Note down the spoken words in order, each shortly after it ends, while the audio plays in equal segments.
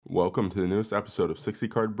Welcome to the newest episode of 60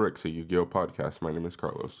 Card Bricks, a Yu-Gi-Oh podcast. My name is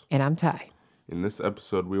Carlos. And I'm Ty. In this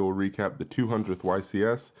episode, we will recap the 200th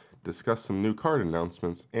YCS, discuss some new card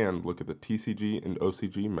announcements, and look at the TCG and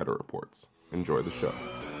OCG meta reports. Enjoy the show.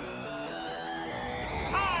 It's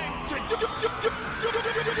time to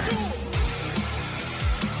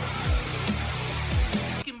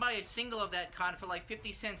You can buy a single of that card for like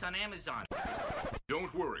 50 cents on Amazon.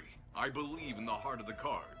 Don't worry, I believe in the heart of the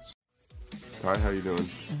cards. Hi, how you doing?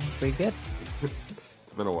 Pretty good.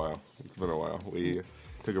 It's been a while. We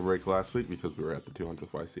took a break last week because we were at the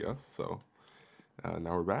 200th YCS, so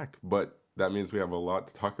now we're back. But that means we have a lot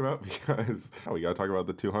to talk about because we got to talk about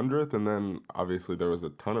the 200th, and then obviously there was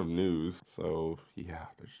a ton of news. So yeah,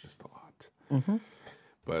 there's just a lot. Mm-hmm.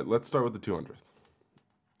 But let's start with the 200th.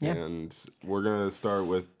 Yeah. And we're going to start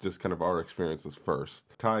with just kind of our experiences first.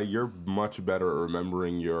 Ty, you're much better at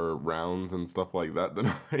remembering your rounds and stuff like that than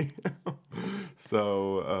I am.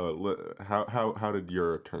 So how did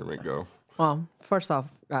your tournament go? Well, first off,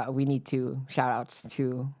 we need to shout outs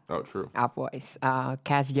to Oh, true. our boys,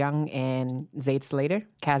 Kaz Young and Zaid Slater.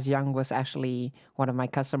 Kaz Young was actually one of my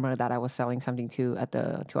customers that I was selling something to at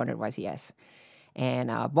the 200 YCS. And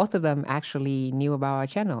both of them actually knew about our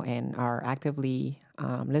channel and are actively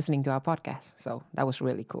listening to our podcast. So that was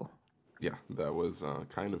really cool. Yeah, that was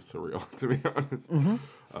kind of surreal, to be honest.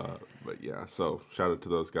 But yeah, so shout out to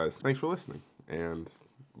those guys. Thanks for listening and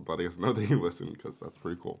letting us know that you listen because that's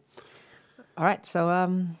pretty cool. All right,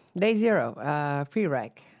 so day zero,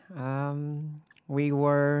 pre-rec. We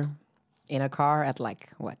were in a car at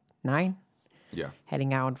 9? Yeah.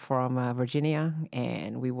 Heading out from Virginia,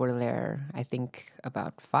 and we were there, I think,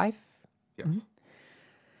 about 5. Yes.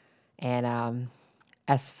 And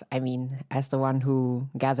as the one who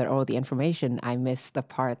gathered all the information, I missed the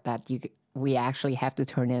part that we actually have to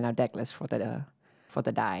turn in our deck list for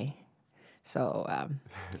the die. So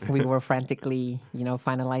we were frantically,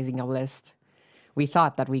 finalizing a list. We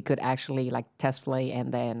thought that we could actually test play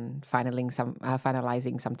and then finalizing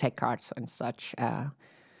some tech cards and such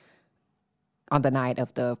on the night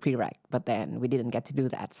of the pre-rec, but then we didn't get to do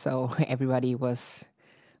that. So everybody was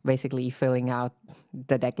basically filling out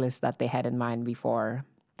the deck list that they had in mind before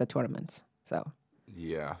the tournaments. So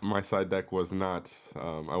yeah, my side deck was not.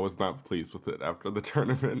 I was not pleased with it after the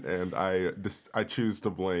tournament, and I choose to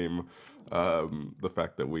blame the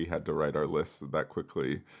fact that we had to write our list that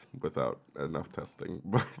quickly without enough testing.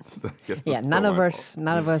 But I guess yeah, that's none still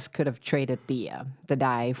my of us could have traded the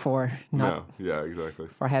die for fault. No, yeah, exactly.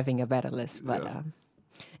 for having a better list. But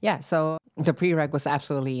Yeah. so the pre-rec was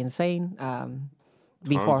absolutely insane.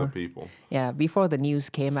 Tons of people. Yeah, before the news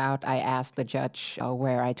came out, I asked the judge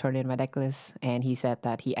where I turned in my deck list, and he said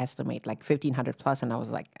that he estimate 1,500 plus, and I was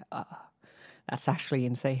like, that's actually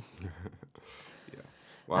insane. Yeah.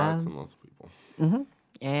 Wow, that's lots of people.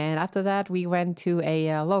 And after that, we went to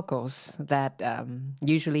a locals that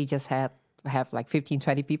usually just have 15,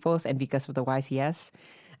 20 people, and because of the YCS,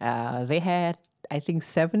 they had, I think,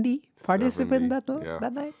 70 participants 70, yeah.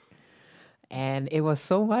 that night. And it was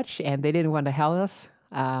so much, and they didn't want to help us.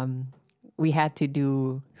 We had to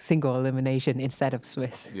do single elimination instead of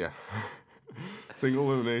Swiss. Yeah.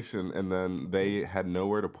 Single elimination, and then they had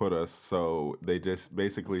nowhere to put us, so they just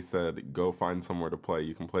basically said, go find somewhere to play.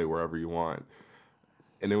 You can play wherever you want.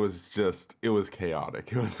 And it was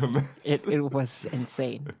chaotic. It was a mess. It was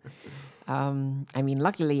insane.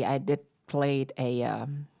 Luckily, I did played a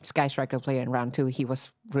Sky Striker player in round 2. He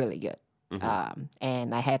was really good.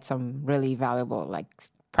 And I had some really valuable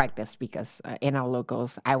practice because in our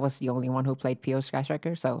locals, I was the only one who played PO Sky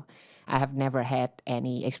Striker, so I have never had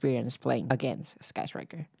any experience playing against Sky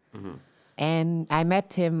Striker. And I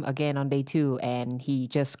met him again on day 2, and he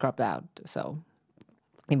just scrubbed out. So,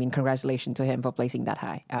 congratulations to him for placing that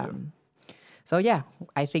high. So yeah,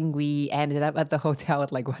 I think we ended up at the hotel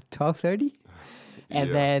at 12:30.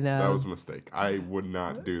 And then that was a mistake. I would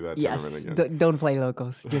not do that yes, tournament again. Don't play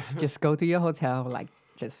locals. Just go to your hotel.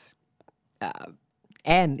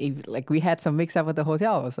 And we had some mix up at the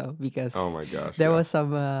hotel also because Oh my gosh. there was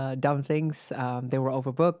some dumb things. They were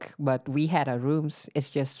overbooked, but we had our rooms. It's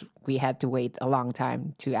just we had to wait a long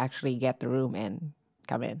time to actually get the room and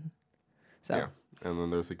come in. So. Yeah. And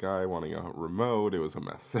then there's a guy wanting a remote. It was a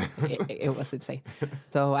mess. It was insane.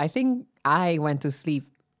 So I think I went to sleep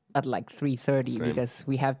at 3:30 Same. because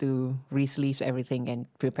we have to re-sleeve everything and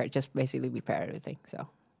basically prepare everything. So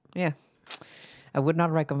yeah, I would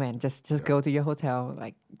not recommend. Just go to your hotel,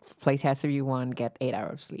 play test if you want, get 8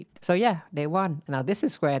 hours of sleep. So yeah, day 1. Now this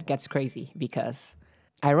is where it gets crazy because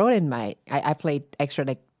I wrote in I played extra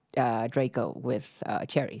deck Draco with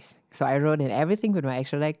cherries. So I wrote in everything with my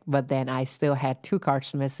extra deck, but then I still had 2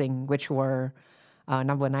 cards missing, which were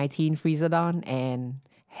number 19 Freezodon, and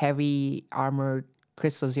heavy armored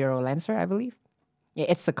Crystal Zero Lancer, I believe.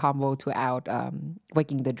 It's a combo to out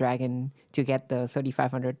Waking the Dragon to get the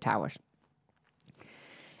 3,500 towers.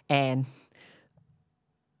 And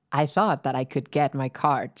I thought that I could get my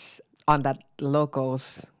cards on that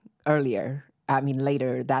locals earlier. I mean,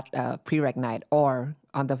 later that pre-reg night or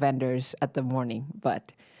on the vendors at the morning,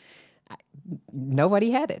 but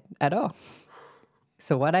nobody had it at all.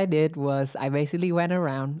 So what I did was I basically went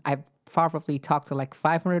around. I probably talked to like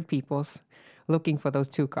 500 people looking for those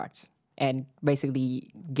 2 cards and basically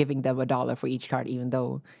giving them $1 for each card, even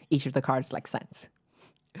though each of the cards like cents.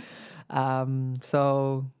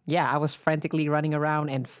 So yeah, I was frantically running around,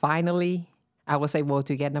 and finally I was able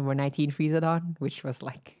to get number 19 Freezodon, which was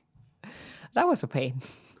like, that was a pain.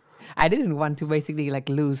 I didn't want to basically like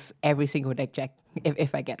lose every single deck check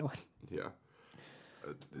if I get one. Yeah.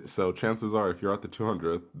 So chances are, if you're at the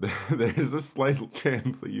 200th, there's a slight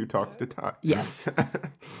chance that you talk to Ty. Yes.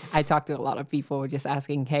 I talked to a lot of people just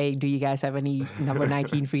asking, hey, do you guys have any number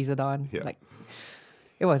 19 Freezodon? Yeah. Like,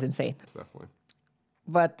 it was insane. Definitely.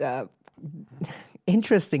 But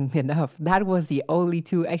interesting enough, that was the only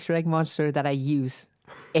 2 extra egg monster that I used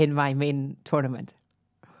in my main tournament.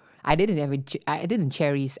 I didn't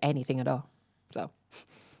cherish anything at all. So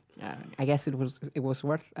I guess it was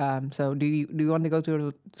worth. So do you want to go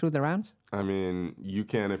through the rounds? I mean, you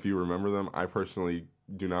can if you remember them. I personally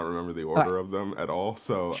do not remember the order of them at all.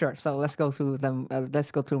 So sure. So let's go through them.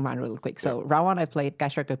 Let's go through mine real quick. So round 1, I played Sky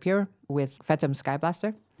Striker Pure with Phantom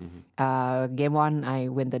Skyblaster. Game 1, I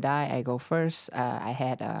win the die. I go first. I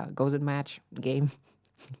had a Gozen match game.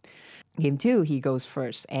 Game 2, he goes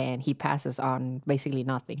first, and he passes on basically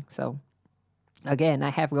nothing. So again, I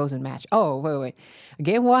have Gozen match. Oh, wait.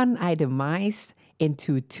 Game 1, I demised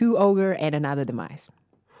into 2 Ogre and another demise.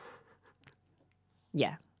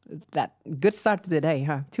 Yeah, that good start to the day,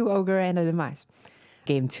 huh? 2 Ogre and a demise.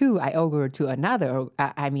 Game 2, I Ogre to another.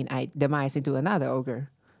 I demise into another Ogre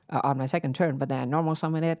on my second turn, but then I normal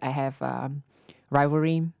summon it. I have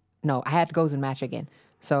Rivalry. No, I had Gozen match again.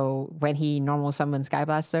 So when he normal summons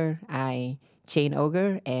Skyblaster, I chain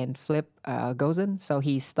Ogre and flip Gozen. So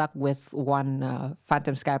he's stuck with 1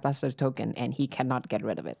 Phantom Skyblaster token, and he cannot get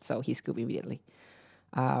rid of it. So he scoop immediately.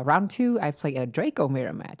 Round 2, I play a Draco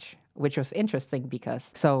mirror match, which was interesting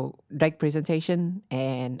because Drake presentation,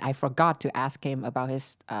 and I forgot to ask him about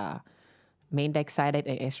his main deck sided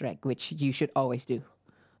and S-Reg, which you should always do.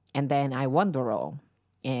 And then I won the roll,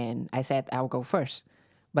 and I said I'll go first.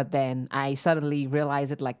 But then I suddenly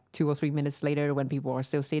realized it like 2 or 3 minutes later when people were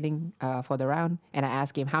still sitting for the round. And I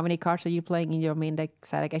asked him, how many cards are you playing in your main deck,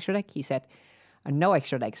 side deck, extra deck? He said, no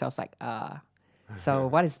extra deck. So I was like, so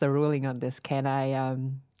what is the ruling on this? Can I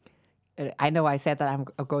know I said that I'm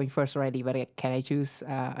going first already, but can I choose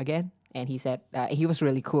again? And he said, he was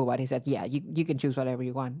really cool about it. He said, yeah, you can choose whatever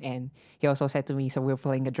you want. And he also said to me, so we're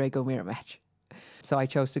playing a Draco mirror match. So I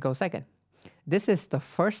chose to go second. This is the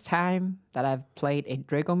first time that I've played a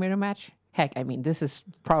Draco mirror match. Heck, I mean, this is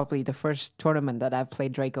probably the first tournament that I've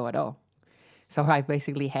played Draco at all. So I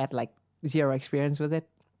basically had like 0 experience with it.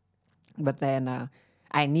 But then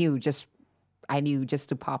I knew just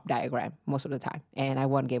to pop diagram most of the time, and I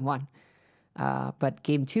won game 1. But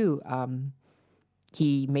game 2,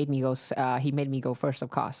 he made me go first,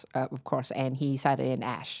 of course, and he sided in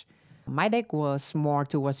Ash. My deck was more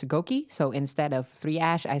towards Goki, so instead of 3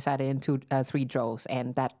 Ash, I sided into 3 Drows,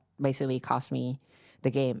 and that basically cost me the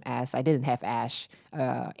game as I didn't have Ash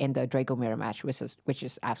in the Draco mirror match, which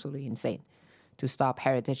is absolutely insane to stop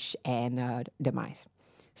Heritage and Demise.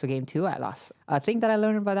 So game 2, I lost. A thing that I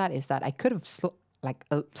learned about that is that I could have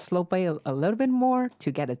slow play a little bit more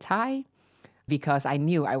to get a tie, because I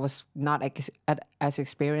knew I was not as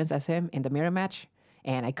experienced as him in the mirror match,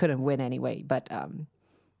 and I couldn't win anyway. But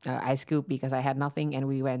I scooped because I had nothing, and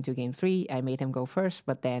we went to game 3. I made him go first,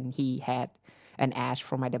 but then he had an Ash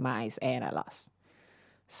for my demise, and I lost.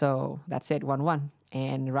 So that's it, 1-1.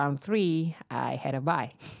 And round 3, I had a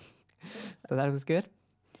bye. So that was good.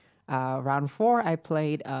 Round 4, I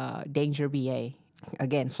played Danger BA.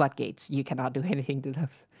 Again, floodgates. You cannot do anything to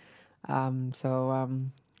those.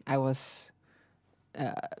 I was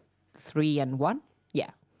 3-1. Yeah.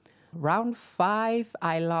 Round 5,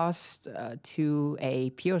 I lost to a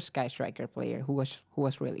pure Sky Striker player who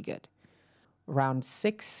was really good. Round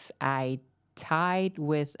 6, I tied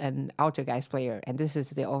with an Autogeist player, and this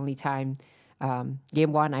is the only time.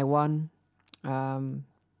 Game 1, I won, and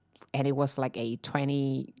it was like a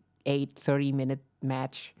 30-minute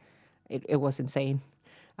match. It was insane.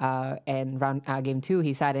 And game 2,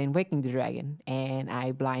 he sided in Waking the Dragon, and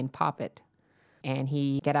I blind pop it, and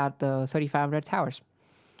he get out the 3,500 towers.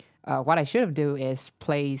 What I should have do is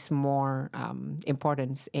place more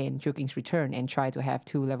importance in Juking's return and try to have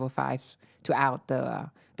 2 level 5s to out the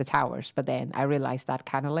towers. But then I realized that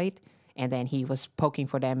kind of late, and then he was poking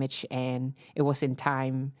for damage, and it was in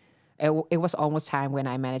time. It was almost time when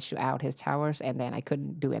I managed to out his towers, and then I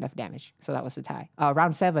couldn't do enough damage. So that was the tie.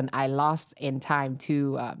 Round 7, I lost in time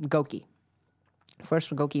to Goki. First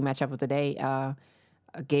Goki matchup of the day.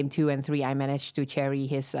 Game 2 and 3, I managed to carry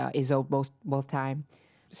his Izo both time.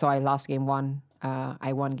 So I lost game 1.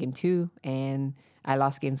 I won game 2, and I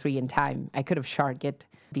lost game 3 in time. I could have sharked it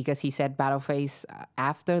because he said battle phase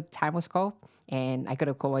after time was called, and I could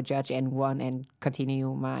have called a judge and won and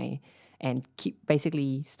continue and keep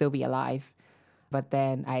basically still be alive. But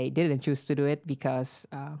then I didn't choose to do it because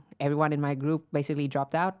everyone in my group basically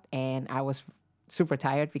dropped out, and I was super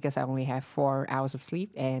tired because I only have 4 hours of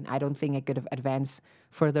sleep, and I don't think I could have advanced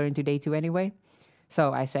further into day 2 anyway.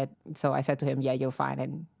 So I said to him, "Yeah, you're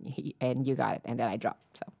fine," and you got it, and then I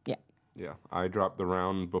dropped. So yeah. Yeah, I dropped the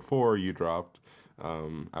round before you dropped.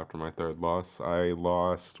 After my third loss, I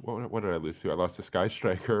lost. What did I lose to? I lost to Sky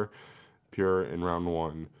Striker, pure in round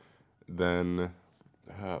 1. Then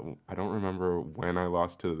I don't remember when I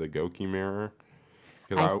lost to the Goki mirror.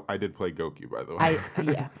 Because I did play Goki, by the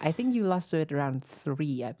way. I think you lost to it round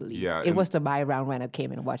 3, I believe. Yeah, it was the bye round when I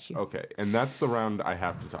came and watched you. Okay, and that's the round I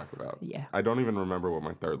have to talk about. Yeah. I don't even remember what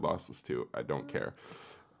my third loss was to. I don't care.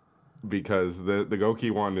 Because the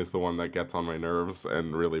Goki one is the one that gets on my nerves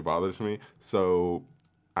and really bothers me. So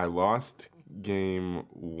I lost game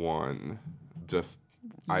 1.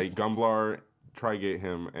 I Gumblar Trigate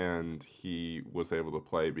him, and he was able to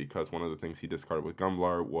play because one of the things he discarded with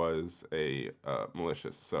Gumblar was a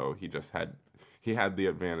malicious. So he had the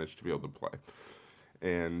advantage to be able to play,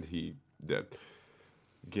 and he did.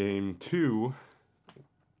 Game 2,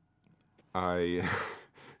 I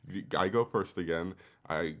go first again.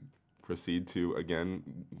 I proceed to again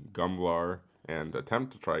Gumblar and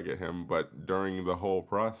attempt to try get him, but during the whole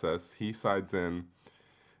process, he sides in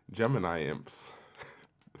Gemini Imps.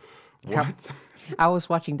 What? I was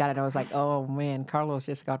watching that and I was like, oh man, Carlos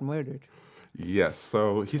just got murdered. Yes,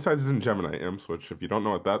 so he sides in Gemini Imps, which if you don't know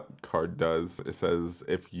what that card does, it says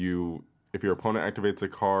if your opponent activates a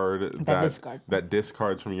card that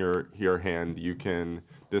discards from your hand, you can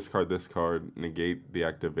discard this card, negate the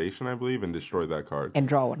activation, I believe, and destroy that card. And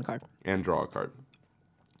draw 1 card. And draw a card.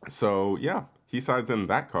 So yeah, he sides in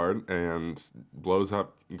that card and blows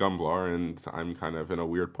up Gumblar, and I'm kind of in a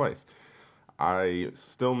weird place. I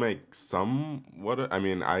still make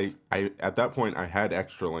I at that point I had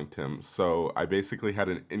extra linked him, so I basically had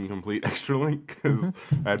an incomplete extra link because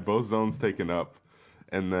I had both zones taken up,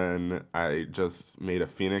 and then I just made a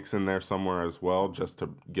Phoenix in there somewhere as well just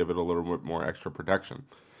to give it a little bit more extra protection.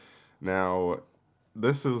 Now,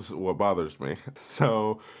 this is what bothers me.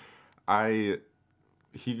 So,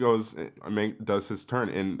 he does his turn,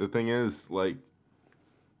 and the thing is, like,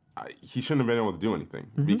 he shouldn't have been able to do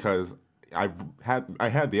anything because I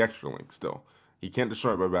had the extra link still. He can't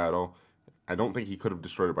destroy it by battle. I don't think he could have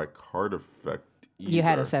destroyed it by card effect either. You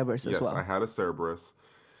had a Cerberus as well. Yes, I had a Cerberus.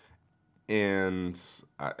 And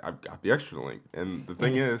I've got the extra link. And the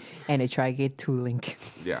thing is... And a Trigate 2 link.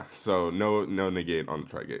 Yeah, so no negate on the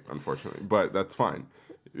Trigate, unfortunately. But that's fine.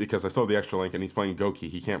 Because I still have the extra link and he's playing Goki.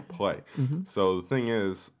 He can't play. So the thing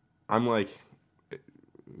is, I'm like...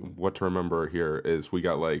 What to remember here is we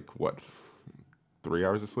got 3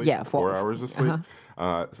 hours of sleep? Yeah, 4 hours of sleep.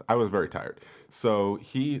 I was very tired. So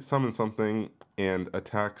he summons something and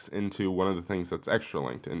attacks into one of the things that's extra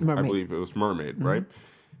linked. And Mermaid. I believe it was Mermaid, right?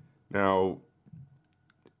 Now,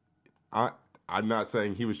 I'm not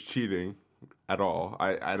saying he was cheating at all.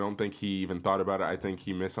 I don't think he even thought about it. I think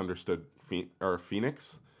he misunderstood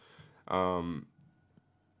Phoenix.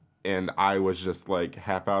 And I was just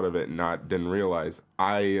half out of it and didn't realize.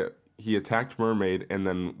 He attacked Mermaid, and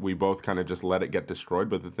then we both kind of just let it get destroyed.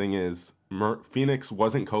 But the thing is, Phoenix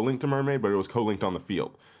wasn't co-linked to Mermaid, but it was co-linked on the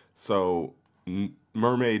field. So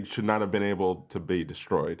Mermaid should not have been able to be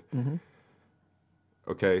destroyed.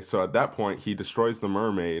 Okay, so at that point, he destroys the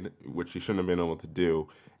Mermaid, which he shouldn't have been able to do,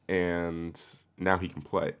 and now he can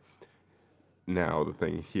play. Now, the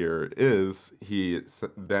thing here is, he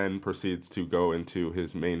then proceeds to go into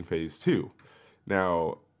his main phase 2.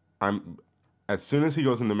 Now, as soon as he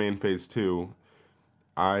goes into main phase 2,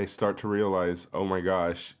 I start to realize, oh my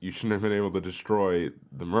gosh, you shouldn't have been able to destroy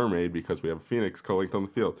the Mermaid because we have a Phoenix co-linked on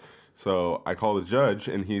the field. So I call the judge,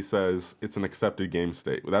 and he says it's an accepted game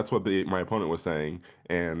state. That's what my opponent was saying,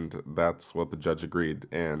 and that's what the judge agreed.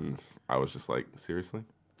 And I was just like, seriously?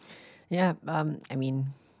 Yeah, I mean,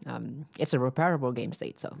 It's a repairable game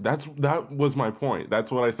state, so That was my point.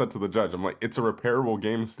 That's what I said to the judge. I'm like, it's a repairable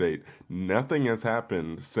game state. Nothing has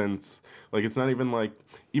happened since. Like, it's not even like,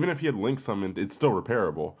 even if he had Link summoned, it's still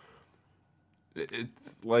repairable.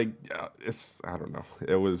 It's like, I don't know.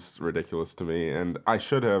 It was ridiculous to me, and I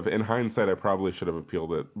should have, in hindsight, I probably should have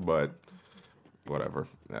appealed it, but whatever.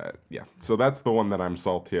 Yeah. So that's the one that I'm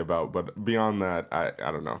salty about. But beyond that, I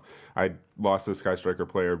don't know. I lost this Sky Striker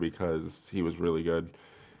player because he was really good.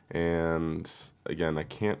 And again, I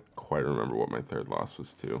can't quite remember what my third loss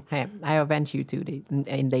was to. hey, I avenge you too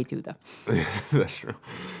in day 2 though. That's true.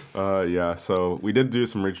 Yeah, so we did do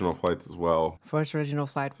some regional flights as well. First original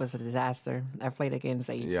flight was a disaster. I played against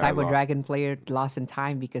a Yeah, I Cyber lost. Dragon player, lost in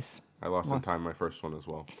time because I lost in time my first one as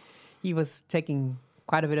well. he was taking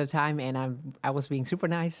quite a bit of time, and I was being super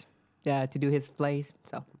nice to do his plays,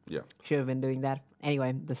 so Yeah. should have been doing that.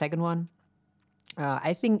 Anyway, the second one,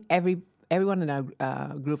 I think everyone in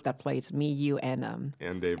our group that played, me, you, and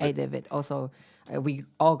And David. David, also, we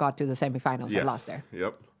all got to the semifinals and lost there.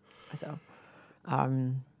 Yep. So,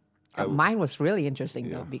 mine was really interesting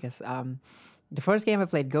though because the first game I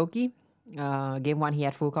played Goki. Game 1 he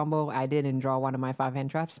had full combo. I didn't draw one of my 5 hand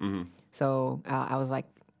traps, so I was like,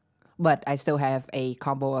 but I still have a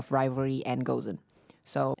combo of Rivalry and Gozen.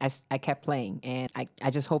 So I kept playing, and I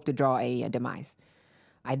just hoped to draw a demise.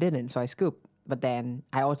 I didn't, so I scooped. But then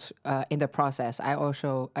I also in the process I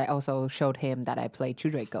also showed him that I played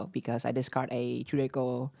True Draco because I discard a True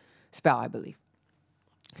Draco spell, I believe.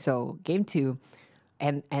 So game 2,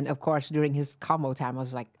 and of course during his combo time, I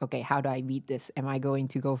was like, okay, how do I beat this? Am I going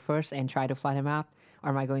to go first and try to flat him out, or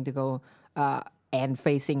am I going to go and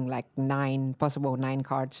facing like 9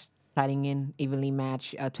 cards, sliding in evenly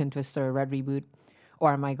match, Twin Twister, Red Reboot,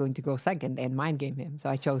 or am I going to go second and mind game him? So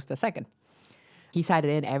I chose the second. He sided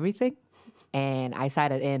in everything, and I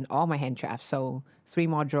sided in all my hand traps. So 3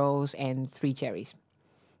 more draws and 3 cherries.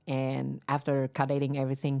 And after collating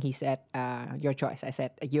everything, he said, your choice. I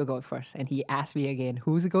said, you go first. And he asked me again,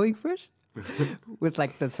 who's going first? With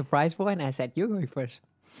like the surprise point, I said, you're going first.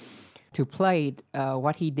 To play it,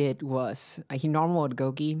 what he did was, he normaled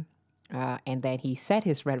Goki, and then he set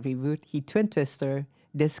his Red Reboot. He Twin Twister,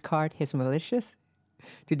 discard his Malicious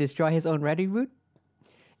to destroy his own Red Reboot.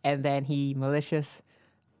 And then he Malicious,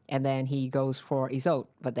 and then he goes for Isolde.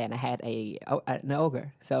 But then I had an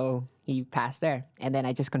Ogre, so he passed there. And then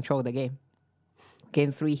I just controlled the game.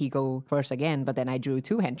 Game 3, he go first again, but then I drew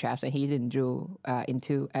 2 hand traps, and he didn't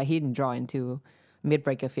draw into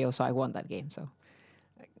mid-breaker field, so I won that game. So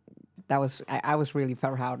that was I was really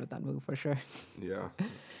proud of that move for sure. Yeah.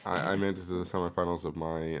 I made it to the semifinals of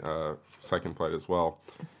my second fight as well.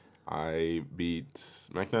 I beat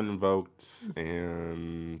Mekk-Knight Invoked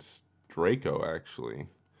and Draco, actually.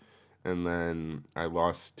 And then I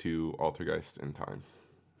lost to Altergeist in time.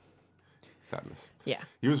 Sadness. Yeah.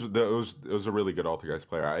 It was a really good Altergeist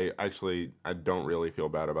player. I don't really feel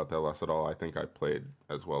bad about that loss at all. I think I played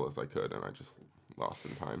as well as I could, and I just lost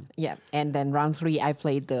in time. Yeah, and then round 3, I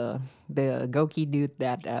played the Goki dude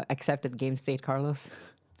that accepted game state, Carlos.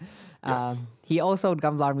 Yes. He also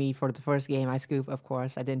Gumblar me for the first game. I scooped, of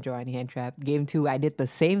course. I didn't draw any hand trap. Game 2, I did the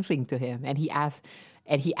same thing to him, and he has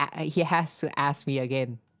to ask me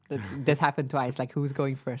again. This happened twice. Like, who's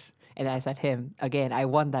going first? And I said him again. I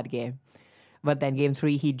won that game, but then game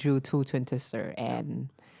 3, he drew 2 Twin Twister, and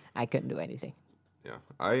I couldn't do anything. Yeah,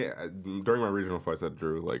 I during my regional fights I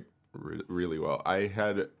drew like really well. I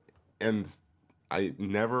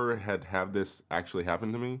never had this actually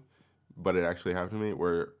happen to me, but it actually happened to me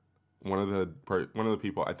where one of the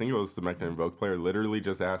people, I think it was the Mekk-Knight Invoke player, literally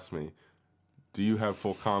just asked me, "Do you have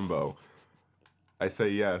full combo?" I say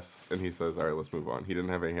yes, and he says, "All right, let's move on." He didn't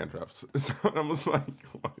have any hand traps, so I was like,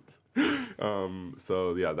 "What?"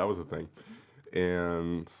 So yeah, that was a thing,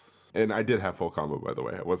 and I did have full combo, by the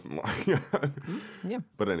way. I wasn't lying. Yeah.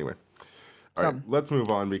 But anyway, all right, let's move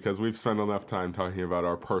on because we've spent enough time talking about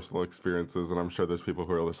our personal experiences, and I'm sure there's people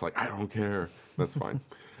who are just like, "I don't care." That's fine.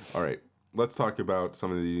 All right, let's talk about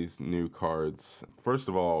some of these new cards. First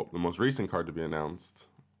of all, the most recent card to be announced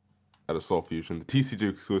out of Soul Fusion, the TCG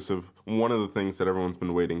exclusive, one of the things that everyone's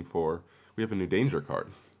been waiting for. We have a new Danger card.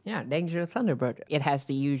 Yeah, Danger Thunderbird. It has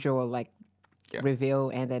the usual reveal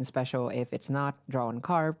and then special if it's not draw on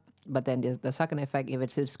card. But then the second effect, if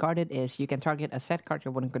it's discarded, is you can target a set card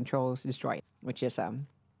your opponent controls, destroy it, which is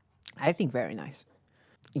I think very nice.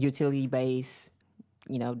 Utility base,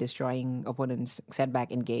 destroying opponent's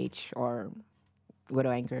setback, engage, or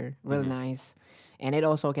Widow Anchor, really nice. And it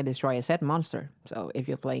also can destroy a set monster. So if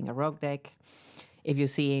you're playing a rogue deck, if you're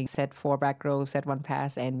seeing set 4 back row, set 1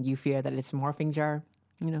 pass, and you fear that it's Morphing Jar,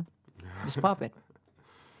 just pop it.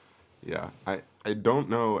 Yeah, I don't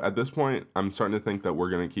know. At this point, I'm starting to think that we're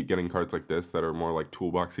going to keep getting cards like this that are more like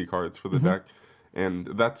toolboxy cards for the deck. And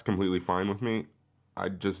that's completely fine with me. I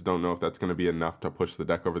just don't know if that's going to be enough to push the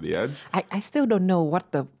deck over the edge. I still don't know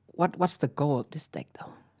what's the goal of this deck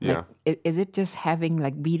though. Yeah. Like, is it just having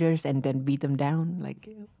like beaters and then beat them down? Like,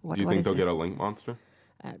 what? Do you what think is they'll get this? a Link Monster?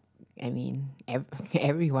 I mean,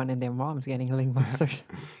 everyone and their mom's getting link monsters.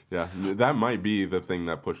 Yeah, that might be the thing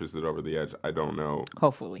that pushes it over the edge. I don't know.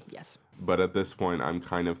 Hopefully, yes. But at this point, I'm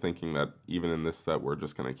kind of thinking that even in this set, we're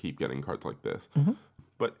just going to keep getting cards like this.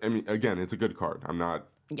 But, I mean, again, it's a good card. I'm not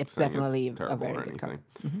It's saying definitely it's a terrible very or good anything.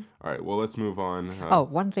 card. All right, well, let's move on. Oh,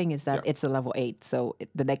 one thing is that yeah. it's a level 8, so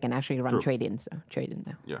the deck can actually run True. trade-ins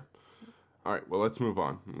now. Yeah. All right, well, let's move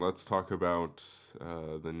on. Let's talk about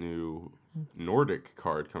the new Nordic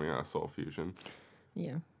card coming out of Soul Fusion.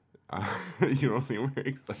 Yeah. You don't seem very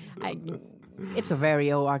excited I, about this. it's a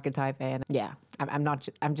very old archetype, and yeah, I'm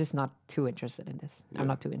just not too interested in this. I'm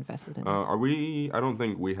not too invested in this. Are we? I don't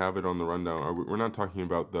think we have it on the rundown. We're not talking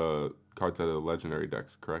about the cards out of the legendary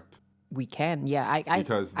decks, correct? We can, yeah.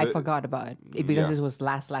 Because I the- forgot about it because yeah. this was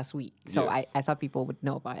last week, so Yes. I thought people would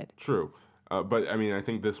know about it. True. But, I mean, I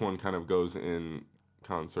think this one kind of goes in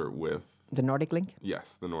concert with, The Nordic Link.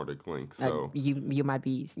 yes, the Nordic Link. So, you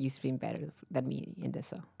seem better than me in this,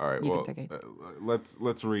 so all right, you well, can take it.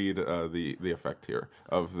 let's read the effect here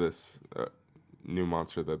of this new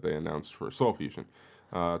monster that they announced for Soul Fusion.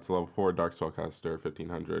 It's a level 4 Dark Spellcaster,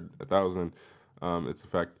 1500, 1000. Its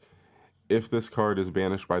effect: if this card is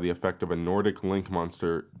banished by the effect of a Nordic Link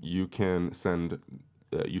monster, you can send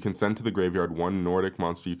to the graveyard 1 Nordic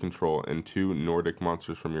monster you control and 2 Nordic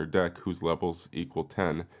monsters from your deck whose levels equal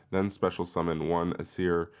 10. Then special summon 1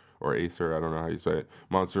 Aesir or Acer, I don't know how you say it,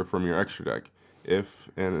 monster from your extra deck. If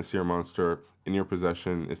an Aesir monster in your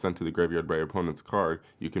possession is sent to the graveyard by your opponent's card,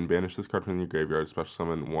 you can banish this card from your graveyard, special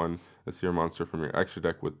summon 1 Aesir monster from your extra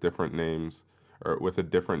deck with different names, or with a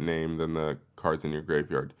different name than the cards in your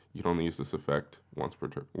graveyard. You can only use this effect once per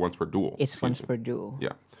duel. It's Excuse once me. per duel.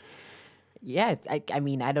 Yeah. Yeah, I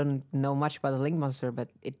mean, I don't know much about the Link Monster, but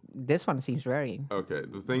this one seems very. Okay,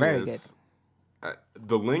 the thing Very is,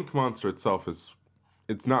 the Link monster itself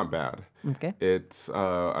it's not bad. Okay. It's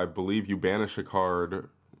I believe you banish a card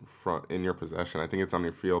in your possession. I think it's on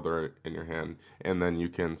your field or in your hand, and then you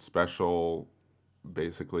can special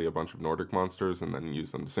basically a bunch of Nordic monsters and then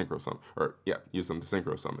use them to synchro summon. Use them to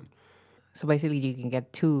synchro summon. So basically, you can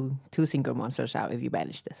get two synchro monsters out if you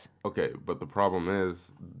banish this. Okay, but the problem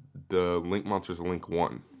is the Link monster's a Link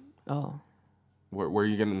 1. Oh. Where are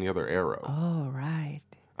you getting the other arrow? Oh, right.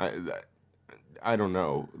 I don't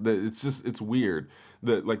know. It's weird.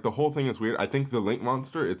 The whole thing is weird. I think the Link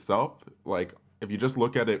monster itself, like if you just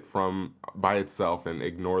look at it by itself and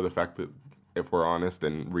ignore the fact that, if we're honest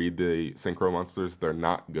and read the synchro monsters, they're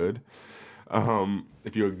not good.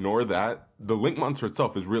 If you ignore that, the Link monster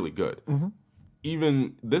itself is really good.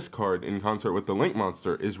 Even this card in concert with the Link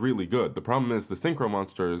monster is really good. The problem is the synchro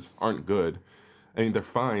monsters aren't good. I mean, they're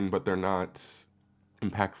fine, but they're not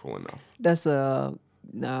impactful enough. Does the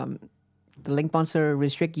Link Monster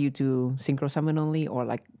restrict you to synchro summon only, or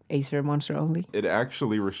like Acer monster only? It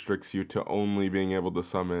actually restricts you to only being able to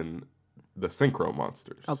summon the synchro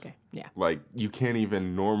monsters. Okay, yeah. Like, you can't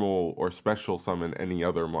even normal or special summon any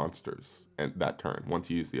other monsters at that turn once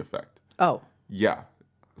you use the effect. Oh, Yeah.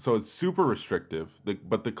 So it's super restrictive.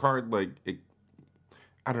 But the card,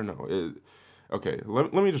 I don't know. Okay,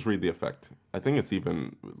 let me just read the effect. I think it's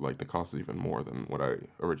even, the cost is even more than what I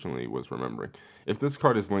originally was remembering. If this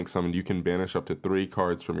card is link summoned, you can banish up to 3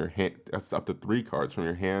 cards from your hand. That's up to 3 cards from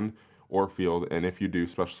your hand or field, and if you do,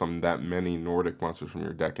 special summon that many Nordic monsters from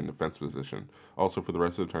your deck in defense position. Also, for the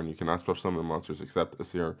rest of the turn, you cannot special summon monsters except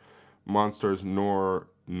Aesir monsters, nor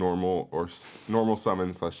normal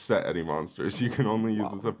summon / set any monsters. You can only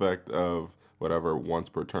use this effect of whatever once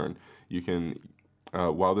per turn. You can,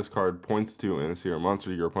 while this card points to an Aesir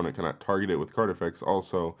monster, your opponent cannot target it with card effects.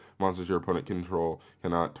 Also, monsters your opponent control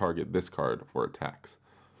cannot target this card for attacks.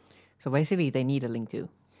 so basically they need a Link too.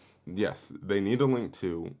 Yes, they need a Link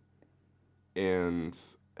too, and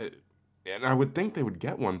I would think they would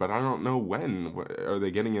get one, but I don't know when. Are they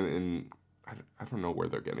getting it in? I don't know where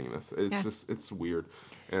they're getting this. It's weird,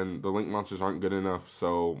 and the Link monsters aren't good enough.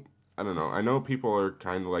 So I don't know. I know people are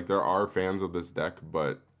kind of there are fans of this deck,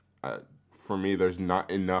 but for me, there's not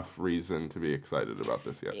enough reason to be excited about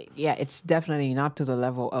this yet. Yeah, it's definitely not to the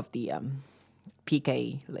level of the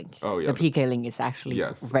PK Link. Oh, yeah. The PK Link is actually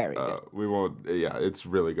Yes, very good. We won't. Yeah, it's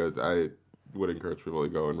really good. I would encourage people to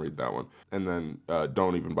go and read that one, and then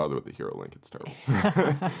don't even bother with the Hero Link. It's terrible.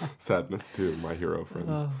 Sadness to my hero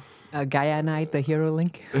friends. Gaia Knight, the Hero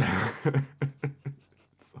Link. So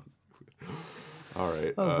stupid. All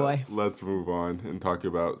right. Oh, boy. Let's move on and talk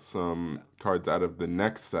about some cards out of the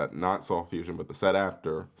next set, not Soul Fusion, but the set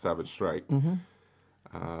after Savage Strike.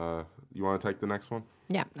 You want to take the next one?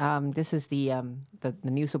 Yeah, this is the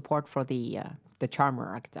new support for the Charmer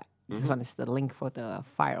archetype. This one is the link for the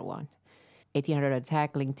Fire one. 1800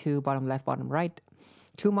 attack, link 2, bottom left, bottom right.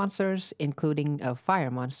 2 monsters, including a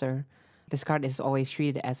Fire monster. This card is always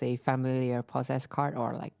treated as a familiar possessed card,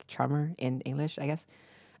 or like Charmer in English, I guess.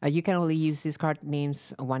 You can only use these card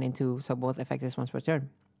names 1 and 2, so both effect is once per turn.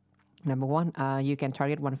 Number 1, you can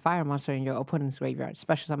target 1 Fire monster in your opponent's graveyard,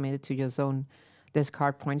 special summon it to your zone this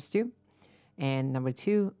card points to. And number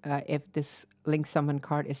 2, if this link summon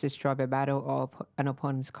card is destroyed by battle or an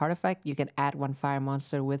opponent's card effect, you can add 1 Fire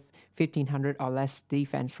monster with 1500 or less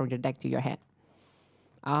defense from your deck to your hand.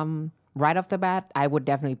 Right off the bat, I would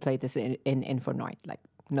definitely play this in Infernoid, like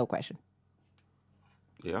no question.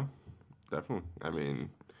 Yeah, definitely. I mean,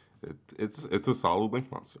 it's a solid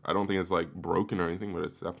link monster. I don't think it's like broken or anything, but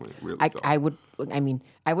it's definitely really solid.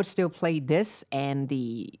 I would still play this and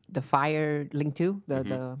the Fire Link 2,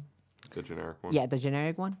 The generic one. Yeah, the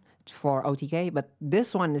generic one for OTK, but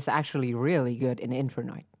this one is actually really good in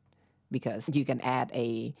Infernoid because you can add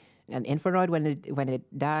an Infernoid when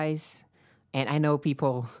it dies. And I know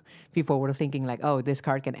people were thinking like, oh, this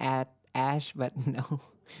card can add Ash, but no,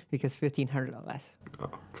 because 1500 or less.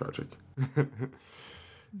 Oh, tragic.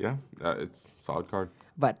 Yeah, it's a solid card.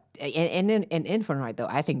 But in Infernoid though,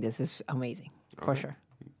 I think this is amazing for sure.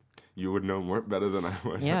 You would know more better than I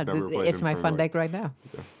would. Yeah, I've never played it's my fun Infernoid. deck right now.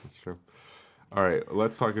 Yeah, that's true. All right,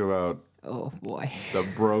 let's talk about Oh boy. the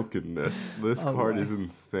brokenness. This Oh, card boy. is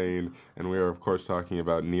insane, and we are of course talking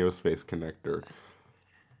about Neospace Connector.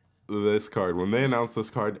 This card, when they announced this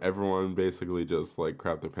card, everyone basically just like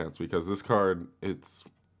crapped their pants because this card, it's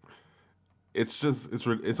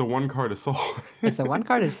a 1 card assault. It's a 1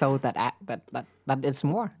 card is so that it's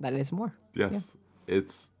more. That is more. Yes,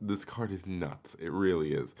 this card is nuts. It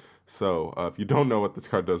really is. So if you don't know what this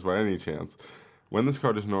card does by any chance, when this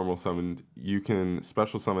card is normal summoned, you can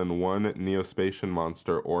special summon 1 Neospatian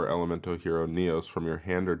monster or Elemental Hero Neos from your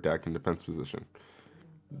hand or deck in defense position.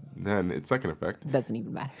 Then its second effect, Doesn't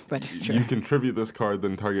even matter. But sure. you can tribute this card,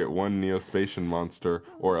 then target 1 Neospatian monster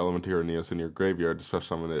or Elemental Hero Neos in your graveyard to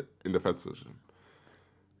special summon it in defense position.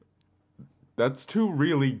 That's 2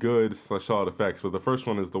 really good / solid effects, but the first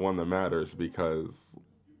one is the one that matters because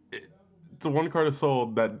it's a 1 card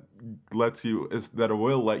assault that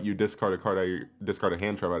will let you discard a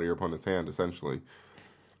hand trap out of your opponent's hand, essentially.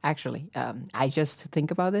 Actually, I just think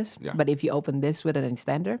about this. Yeah. But if you open this with an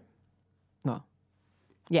extender,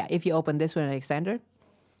 if you open this with an extender,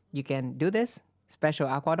 you can do this. Special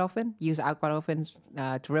Aqua Dolphin. Use Aqua Dolphin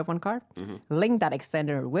to rip 1 card. Link that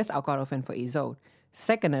extender with Aqua Dolphin for Isolde.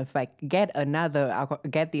 Second effect, get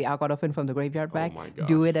the Aqua Dolphin from the graveyard back. my gosh.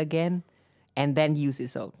 Do it again, and then use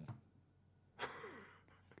Isolde.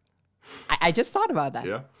 I just thought about that.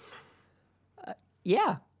 Yeah.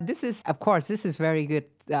 Yeah, this is very good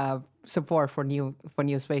support for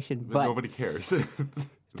Neospatian, But but nobody cares.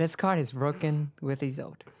 this card is broken with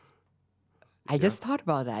Isolde. I just thought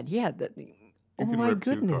about that. Yeah. Oh can my rip 2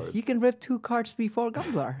 goodness, cards. you can rip 2 cards before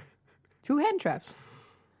Gumblar. 2 hand traps.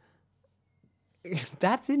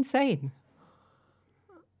 That's insane.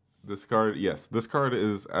 This card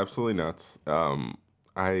is absolutely nuts.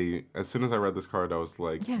 As soon as I read this card, I was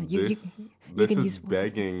like, Yeah, you this can is use-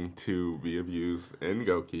 begging to be abused in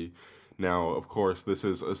Goki. Now, of course, this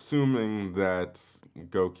is assuming that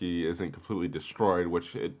Goki isn't completely destroyed,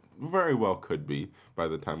 which it very well could be by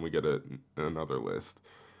the time we get another list.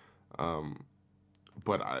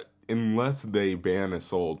 But unless they ban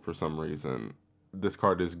Isolde for some reason, this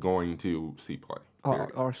card is going to see play.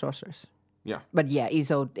 period. Or sorcerers. Yeah. But yeah,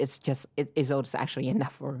 Isolde, Isolde is actually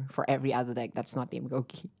enough for every other deck that's not named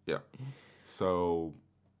Goki. Yeah. So,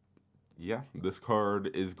 yeah, this card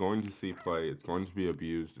is going to see play. It's going to be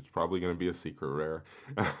abused. It's probably going to be a secret rare.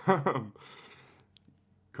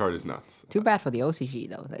 Card is nuts. Too bad for the OCG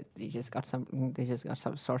though. That they just got some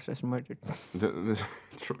sorcerers murdered.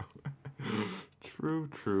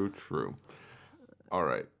 True. All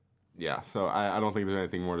right. Yeah. So I don't think there's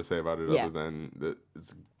anything more to say about it Yeah. other than that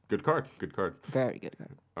it's a good card. Good card. Very good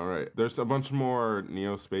card. All right. There's a bunch more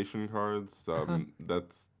Neospatian cards.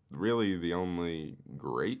 That's really the only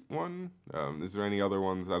great one. Is there any other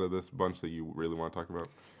ones out of this bunch that you really want to talk about?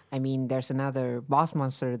 I mean, there's another boss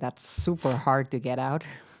monster that's super hard to get out.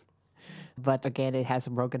 But again, it has a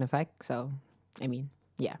broken effect. So, I mean,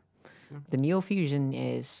 yeah. The Neo Fusion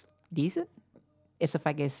is decent. Its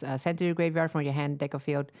effect is send to your graveyard from your hand, deck, or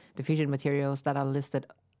field the fusion materials that are listed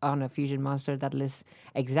on a fusion monster that lists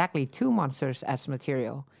exactly 2 monsters as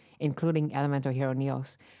material. including Elemental Hero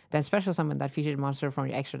Neos. Then special summon that fusion monster from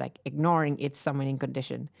your extra deck, ignoring its summoning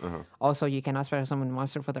condition. Also, you cannot special summon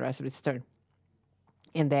monster for the rest of its turn.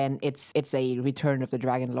 And then it's a return of the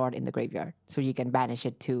Dragon Lord in the graveyard. So you can banish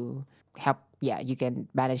it to help. Yeah, you can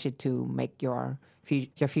banish it to make your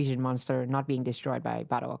fusion monster not being destroyed by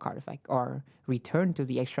battle or card effect, or return to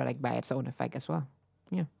the extra deck by its own effect as well.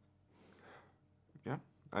 Yeah, Yeah,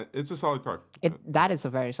 it's a solid card. that is a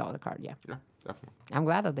very solid card. Yeah, Yeah, definitely. I'm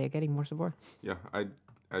glad that they're getting more support. Yeah, I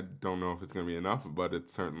don't know if it's going to be enough, but it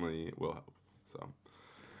certainly will help. So,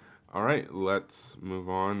 all right, let's move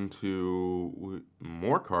on to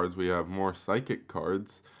more cards. We have more psychic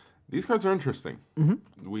cards. These cards are interesting.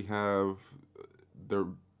 We have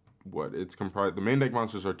it's comprised. The main deck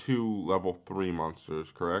monsters are 2 level 3 monsters,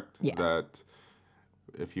 correct? Yeah. That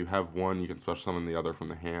if you have one, you can special summon the other from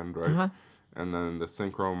the hand, right? And then the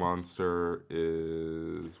synchro monster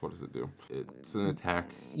is, what does it do? It's an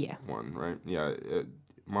attack one, right? Yeah.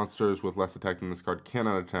 Monsters with less attack than this card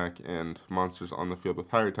cannot attack, and monsters on the field with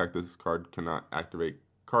higher attack this card cannot activate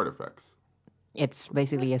card effects. It's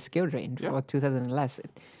basically a skill drain for 2,000 and less.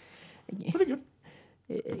 Pretty good.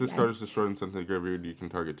 If this card is destroyed and sent to the graveyard, you can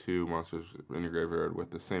target 2 monsters in your graveyard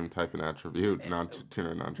with the same type and attribute,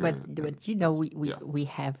 non-tuner, non-tuner. But we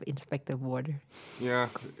have Inspector Warder. Yeah.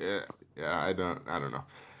 I don't know.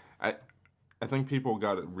 I think people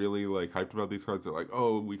got really like hyped about these cards. They're like,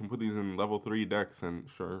 oh, we can put these in level 3 decks, and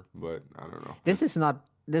sure, but I don't know. This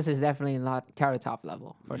is definitely not Terra top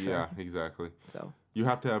level for sure. Yeah, exactly. So you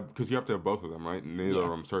have to have both of them, right? Neither of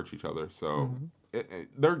them search each other, so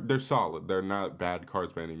they're solid. They're not bad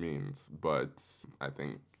cards by any means, but I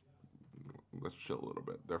think let's chill a little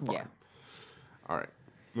bit. They're fine. Yeah. All right,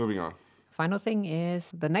 moving on. Final thing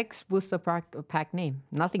is the next booster pack name.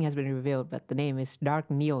 Nothing has been revealed, but the name is Dark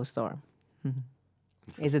Neostorm.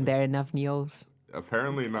 Isn't there enough Neos?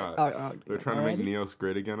 Apparently not. They're trying to make Neos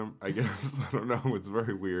great again, I guess. I don't know. It's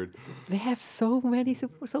very weird. They have so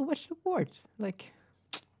much support. Like,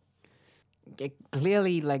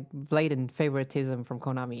 clearly, like, blatant favoritism from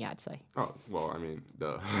Konami, I'd say. Oh, well, I mean,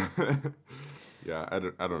 duh. Yeah, I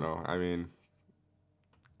don't know. I mean,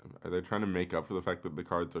 are they trying to make up for the fact that the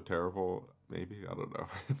cards are terrible? Maybe. I don't know.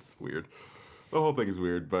 It's weird. The whole thing is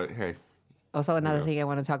weird, but hey. Also, another thing I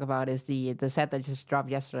want to talk about is the set that just dropped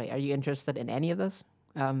yesterday. Are you interested in any of those?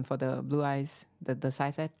 For the Blue Eyes, the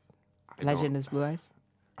side set? Legend is Blue Eyes?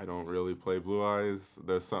 I don't really play Blue Eyes.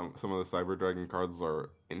 There's some of the Cyber Dragon cards are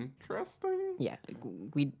interesting. Yeah,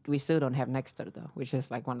 we still don't have Nexter though, which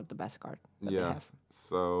is like one of the best cards that they have.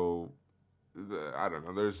 So I don't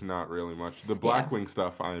know. There's not really much. The Blackwing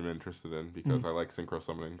stuff I'm interested in because I like synchro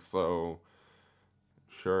summoning. So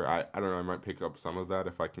sure, I don't know. I might pick up some of that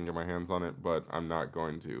if I can get my hands on it, but I'm not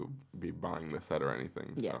going to be buying the set or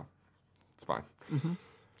anything. Yeah. So it's fine.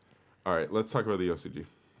 All right, let's talk about the OCG.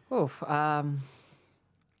 Oof.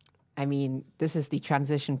 I mean, this is the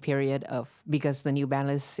transition period because the new ban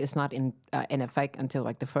list is not in effect until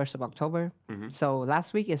like the 1st of October. So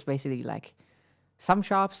last week is basically like some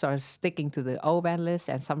shops are sticking to the old ban list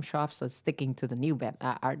and some shops are sticking to the new ban,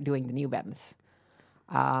 are doing the new ban list.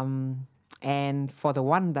 And for the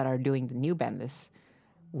one that are doing the new ban list,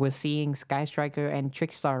 we're seeing Sky Striker and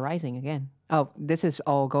Trickstar Rising again. Oh, this is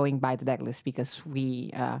all going by the deck list because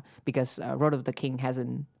Road of the King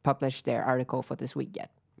hasn't published their article for this week yet.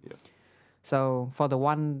 Yeah. So for the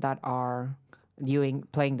one that are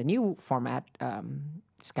playing the new format,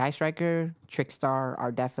 Sky Striker, Trickstar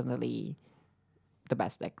are definitely the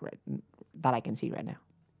best deck that I can see right now.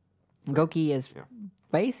 Goki is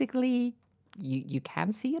basically you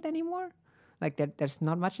can't see it anymore. Like there's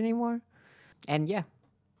not much anymore. And yeah,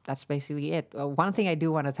 that's basically it. One thing I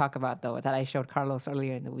do want to talk about though that I showed Carlos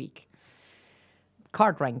earlier in the week.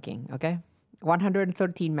 Card ranking, okay?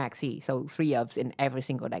 113 maxi, so 3 ups in every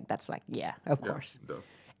single deck. That's like, of course. Duh.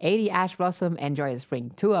 80 Ash Blossom and Joyous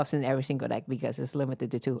Spring, 2 ups in every single deck because it's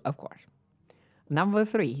limited to 2, of course. Number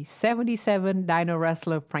 3, 77 Dino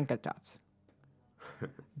Wrestler Prankertops.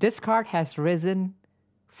 This card has risen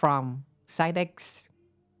from side decks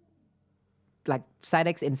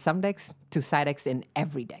in some decks to side decks in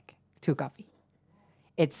every deck. 2 copy.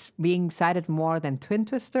 It's being cited more than Twin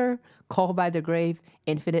Twister, Call by the Grave,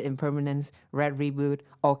 Infinite Impermanence, Red Reboot,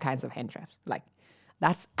 all kinds of hand traps. Like,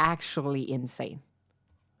 that's actually insane.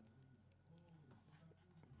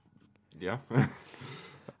 Yeah.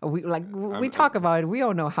 We talk about it. We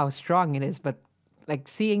all know how strong it is, but like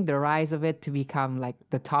seeing the rise of it to become like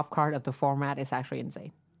the top card of the format is actually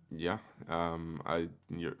insane. Yeah,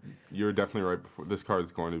 you're definitely right. This card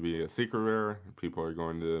is going to be a secret rare. People are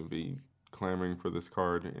going to be clamoring for this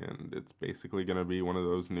card, and it's basically going to be one of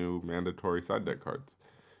those new mandatory side deck cards.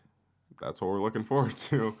 that's what we're looking forward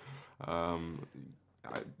to. I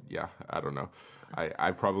don't know.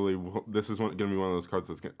 I probably this is going to be one of those cards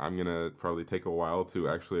I'm going to probably take a while to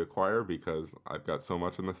actually acquire because I've got so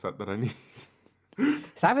much in the set that I need.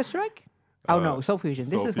 Cyber Strike? Oh no, Soul Fusion.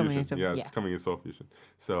 This is coming into yeah, it's coming in Soul Fusion.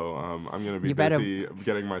 So I'm going to be You better- busy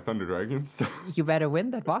getting my Thunder Dragon stuff. You better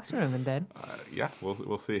win that box tournament then. Yeah,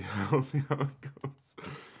 we'll see. We'll see how it goes.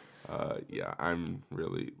 Yeah, I'm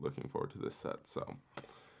really looking forward to this set. So,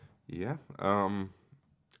 yeah.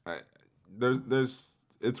 There's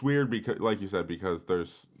it's weird because, like you said, because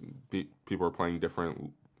there's people are playing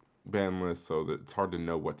different ban lists, so that it's hard to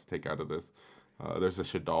know what to take out of this. There's a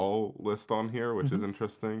Shaddoll list on here, which is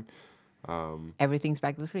interesting. Everything's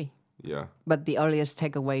back to 3. Yeah, But the earliest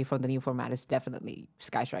takeaway from the new format is definitely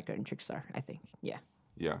Sky Striker and Trickstar, I think. Yeah.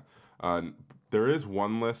 yeah. There is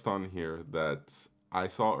one list on here that I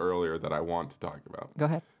saw earlier that I want to talk about. Go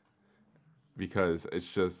ahead. Because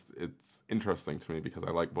it's interesting to me because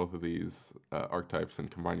I like both of these archetypes and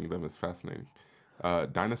combining them is fascinating.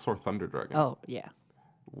 Dinosaur Thunder Dragon. Oh, yeah.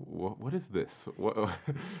 What is this?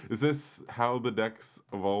 Is this how the deck's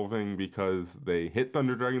evolving because they hit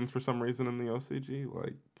Thunder Dragons for some reason in the OCG?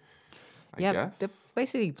 Like, I Yeah, guess. they're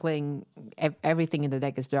basically playing everything in the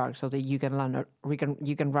deck is dark so that you can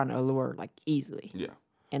run Allure like easily. Yeah.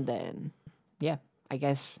 And then, yeah, I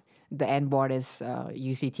guess the end board is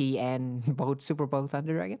UCT and both Super Bowl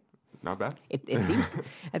Thunder Dragon. Not bad. It seems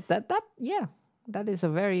that is a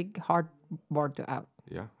very hard board to out.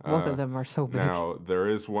 Yeah. Both of them are so big. Now, there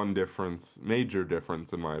is one major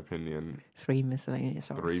difference in my opinion. 3 miscellaneous.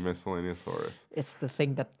 3 Miscellaneousaurus. It's the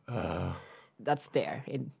thing that that's there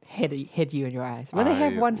and hit you in your eyes. But they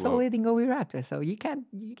have one solid Ingobi Raptor, so you can't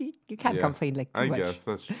complain like too I much. guess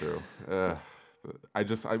that's true.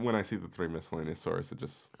 When I see the 3 Miscellaneousaurus, it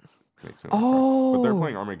just makes me want to cry. But they're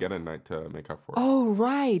playing Armageddon Knight to make up for it. Oh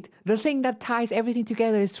right, the thing that ties everything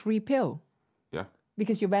together is 3 pill. Yeah.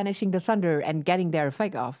 Because you're banishing the thunder and getting their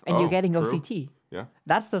effect off, and you're getting true. OCT. Yeah.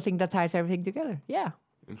 That's the thing that ties everything together. Yeah.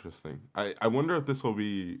 Interesting. I wonder if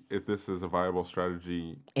this is a viable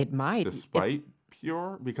strategy It might. despite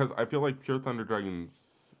Pure, because I feel like Pure Thunder Dragons.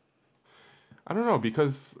 I don't know,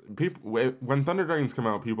 because when Thunder Dragons come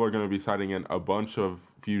out, people are going to be citing in a bunch of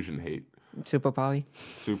fusion hate. Super Poly.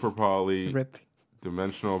 Super Poly, Rip.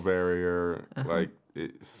 Dimensional Barrier,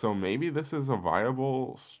 so maybe this is a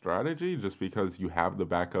viable strategy just because you have the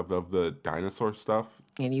backup of the dinosaur stuff.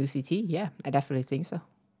 And UCT, yeah, I definitely think so.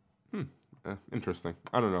 Interesting.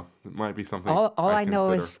 I don't know. It might be something. All I know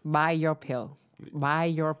consider. is buy your pill. Buy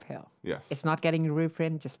your pill. Yes. It's not getting a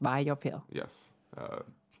reprint, just buy your pill. Yes.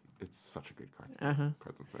 It's such a good card. Uh-huh.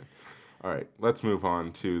 Card's insane. All right, let's move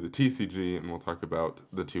on to the TCG, and we'll talk about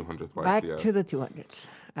the 200th YCS. Back to the 200s.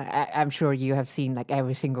 I'm sure you have seen like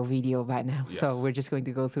every single video by now, so Yes. we're just going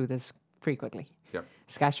to go through this pretty quickly. Yep.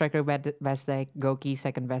 Sky Striker best deck, Goki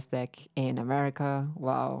second best deck in America,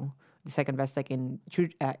 while the second best deck in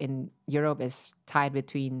Europe is tied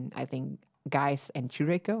between, I think, Geist and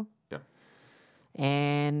Chureko. Yep.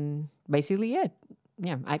 And basically it.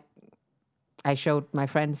 Yeah, I showed my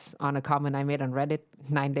friends on a comment I made on Reddit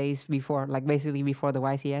 9 days before, like basically before the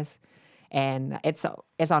YCS. And it's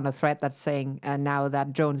on a thread that's saying, now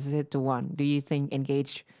that Jones is hit to 1, do you think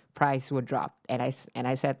Engage price would drop? And I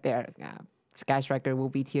said there, Sky Striker will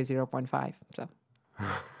be tier 0.5. So,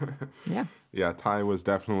 yeah. Yeah, Ty was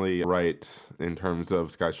definitely right in terms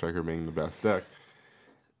of Sky Striker being the best deck.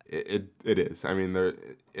 It is. I mean,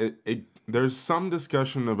 there's some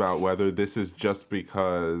discussion about whether this is just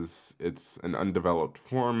because it's an undeveloped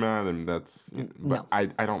format, and but No. I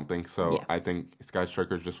don't think so. Yeah. I think Sky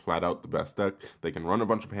Striker is just flat out the best deck. They can run a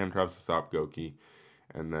bunch of hand traps to stop Goki,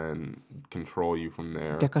 and then control you from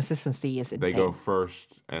there. The consistency is insane. They go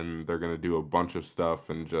first, and they're gonna do a bunch of stuff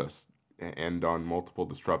and just end on multiple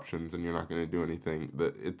disruptions, and you're not gonna do anything.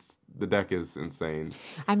 The deck is insane.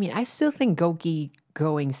 I mean, I still think Goki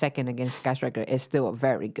going second against Sky Striker is still a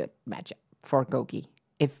very good matchup for Goki.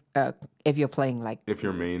 If you're playing like If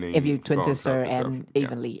you're maining, if you Twin Strong Twister Trap and Disruption. Yeah.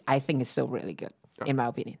 Evenly, I think it's still really good, in my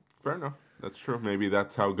opinion. Fair enough. That's true. Maybe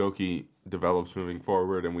that's how Goki develops moving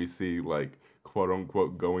forward, and we see like quote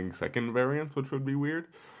unquote going second variants, which would be weird.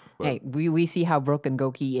 But Hey, we see how broken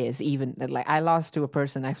Goki is. Even like I lost to a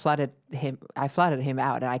person, I flooded him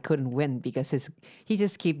out, and I couldn't win because he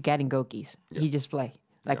just keep getting Gokis. He just play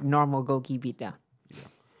like normal Goki beatdown.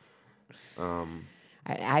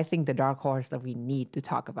 I think the dark horse that we need to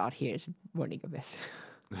talk about here is Burning Abyss.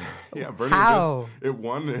 yeah, Burning How? Abyss, it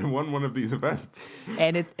won one of these events.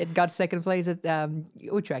 And it got second place at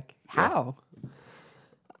Utrecht. How?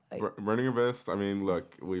 Burning Abyss. I mean,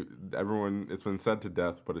 look, it's been said to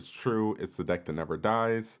death, but it's true. It's the deck that never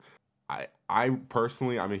dies. I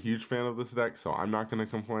personally, I'm a huge fan of this deck, so I'm not going to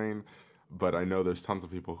complain. But I know there's tons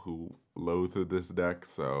of people who loathe this deck,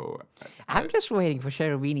 so... I'm just waiting for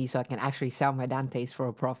Cherubini so I can actually sell my Dantes for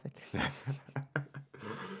a profit.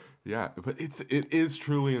 Yeah, but it is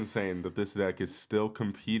truly insane that this deck is still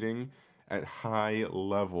competing at high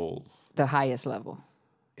levels, The highest level.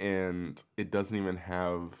 and it doesn't even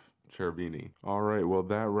have Cherubini. All right, well,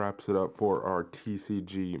 that wraps it up for our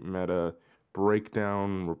TCG meta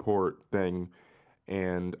breakdown report thing.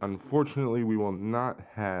 And unfortunately, we will not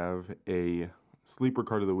have a sleeper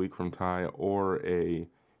card of the week from Ty or a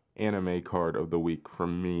anime card of the week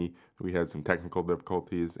from me. We had some technical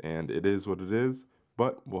difficulties, and it is what it is.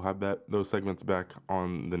 But we'll have those segments back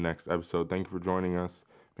on the next episode. Thank you for joining us.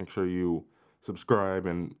 Make sure you subscribe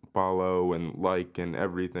and follow and like and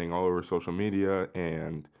everything all over social media,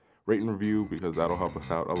 and rate and review because that'll help us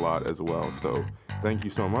out a lot as well. So thank you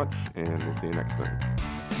so much, and we'll see you next time.